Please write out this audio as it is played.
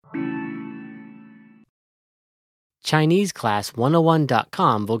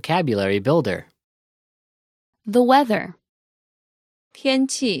ChineseClass101.com Vocabulary Builder. The weather. 天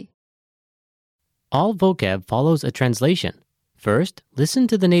气 All vocab follows a translation. First, listen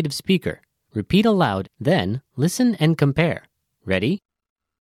to the native speaker. Repeat aloud, then listen and compare. Ready?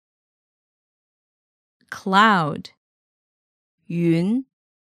 cloud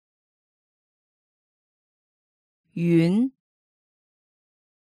云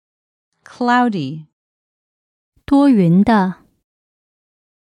cloudy 多云的。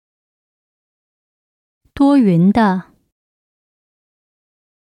多云的。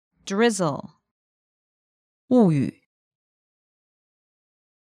drizzle 雾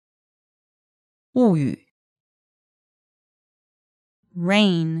雨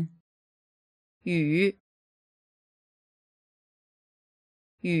rain 雨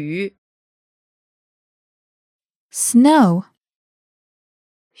Snow.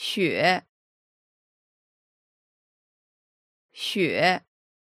 雪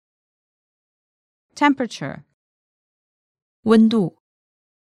temperature 温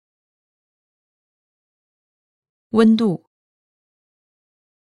度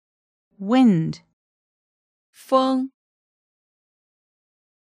wind 风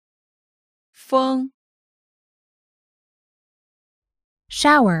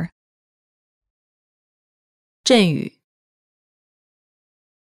Shower. 阵雨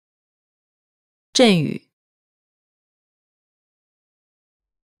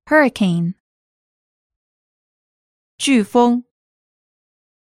Hurricane. 飓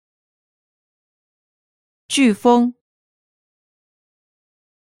风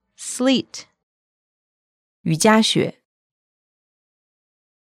sleet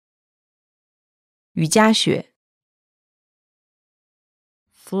雨夹雪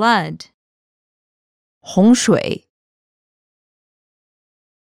flood 洪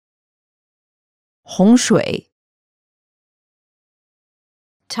水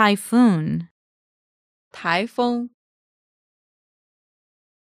typhoon 台风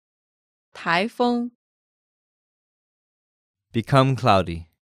Become cloudy.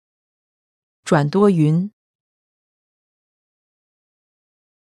 转多云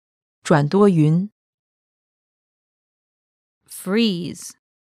freeze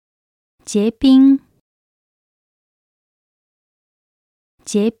结冰。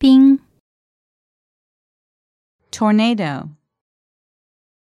tornado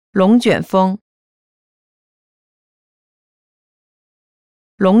龙卷风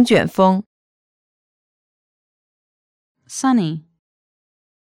sunny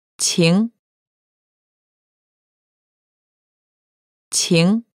晴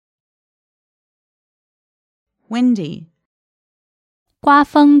windy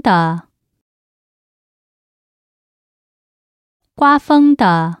刮风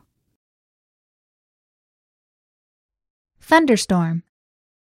的。Thunderstorm.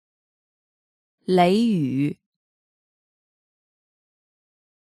 雷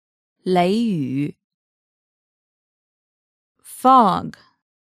雨 fog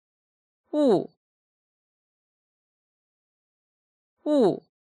雾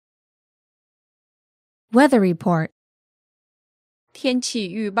Weather report.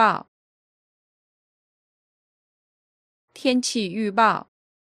 天气预报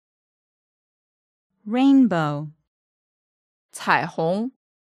rainbow 彩虹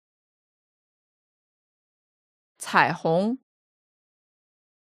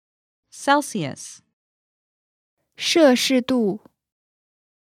Celsius 摄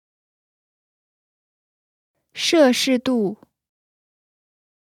氏度。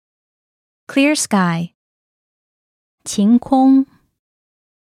Clear sky. 晴空。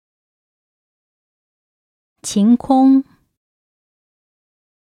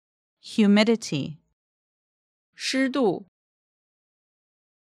humidity 湿度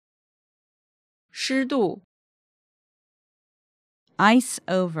ice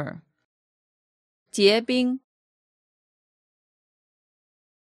over 结冰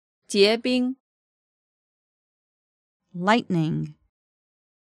lightning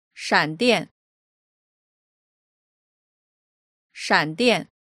闪电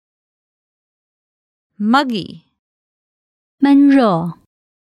muggy 闷热。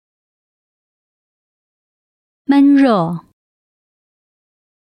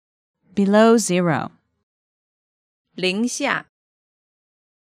below zero 零下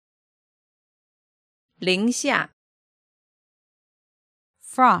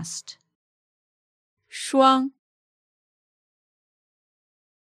frost 霜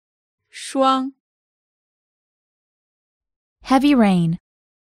Heavy rain.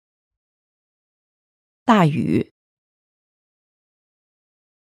 大雨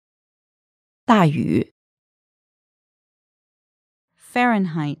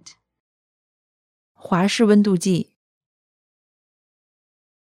Fahrenheit. 华氏温度计，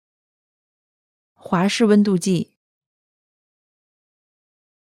华氏温度计，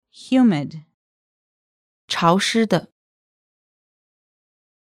 Humid. 潮湿的，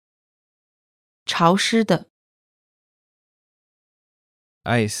潮湿的，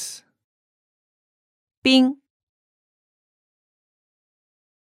 ice, 冰，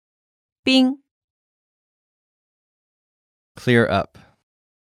冰， clear up,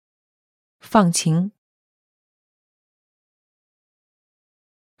 放晴，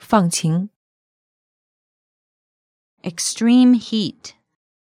放晴， Extreme heat.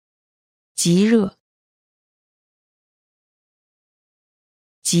 极热，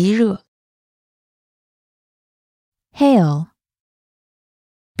极热， hail,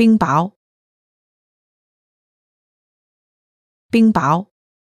 冰雹，冰雹，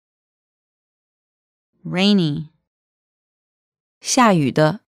 Rainy. 下雨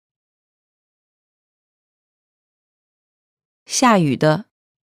的，下雨的，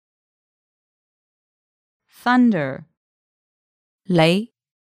 Thunder. 雷，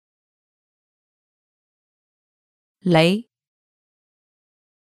雷，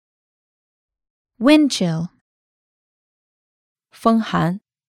 wind chill, 风寒，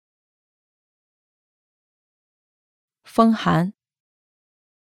风寒，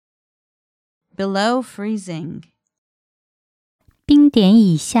 Below freezing. 冰点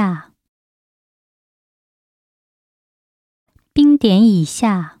以下，冰点以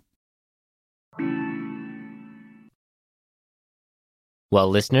下。 Well,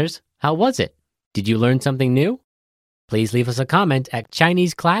 listeners, how was it? Did you learn something new? Please leave us a comment at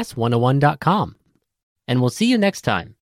ChineseClass101.com. And we'll see you next time.